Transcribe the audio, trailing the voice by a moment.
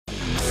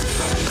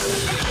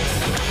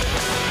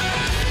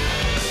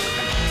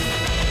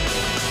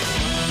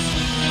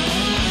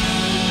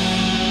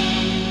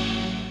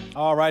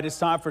right, it's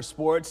time for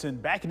sports.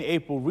 And back in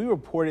April, we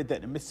reported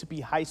that the Mississippi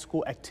High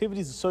School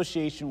Activities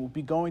Association will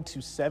be going to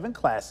 7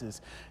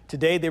 classes.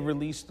 Today, they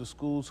released the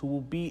schools who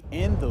will be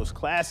in those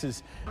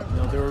classes.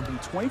 There will be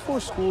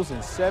 24 schools in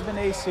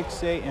 7A,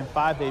 6A, and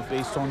 5A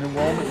based on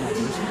enrollment numbers.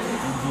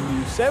 In the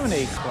new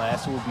 7A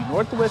class, it will be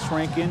Northwest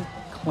Rankin,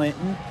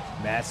 Clinton,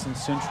 Madison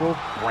Central,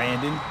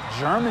 Brandon,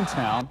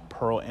 Germantown,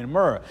 Pearl, and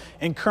Murrah.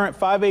 And current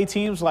 5A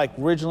teams like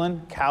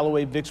Ridgeland,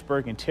 Callaway,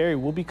 Vicksburg, and Terry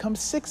will become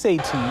 6A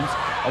teams,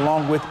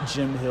 along with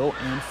Jim Hill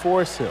and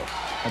Forest Hill.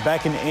 Now,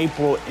 back in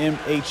April,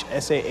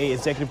 MHSAA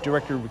Executive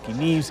Director Ricky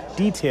Neves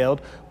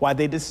detailed why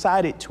they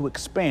decided to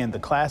expand the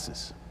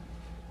classes.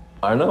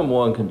 Our number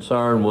one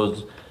concern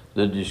was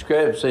the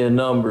discrepancy in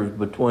numbers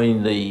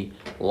between the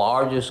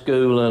largest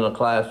school in a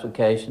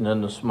classification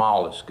and the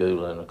smallest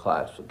school in a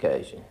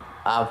classification.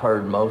 I've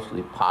heard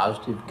mostly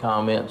positive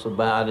comments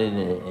about it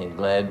and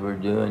glad we're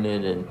doing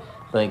it, and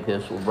think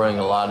this will bring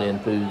a lot of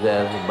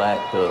enthusiasm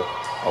back to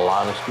a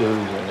lot of schools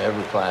in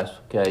every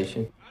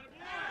classification.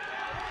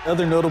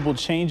 Other notable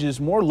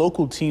changes, more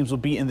local teams will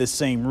be in the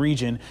same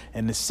region.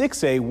 And the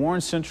 6A,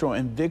 Warren Central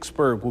and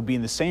Vicksburg will be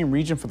in the same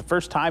region for the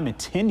first time in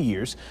 10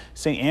 years.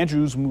 St.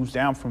 Andrews moves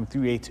down from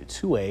 3A to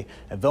 2A,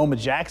 and Velma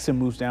Jackson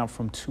moves down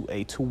from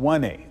 2A to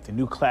 1A. The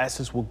new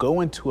classes will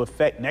go into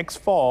effect next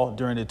fall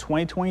during the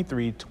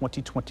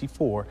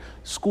 2023-2024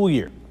 school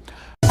year.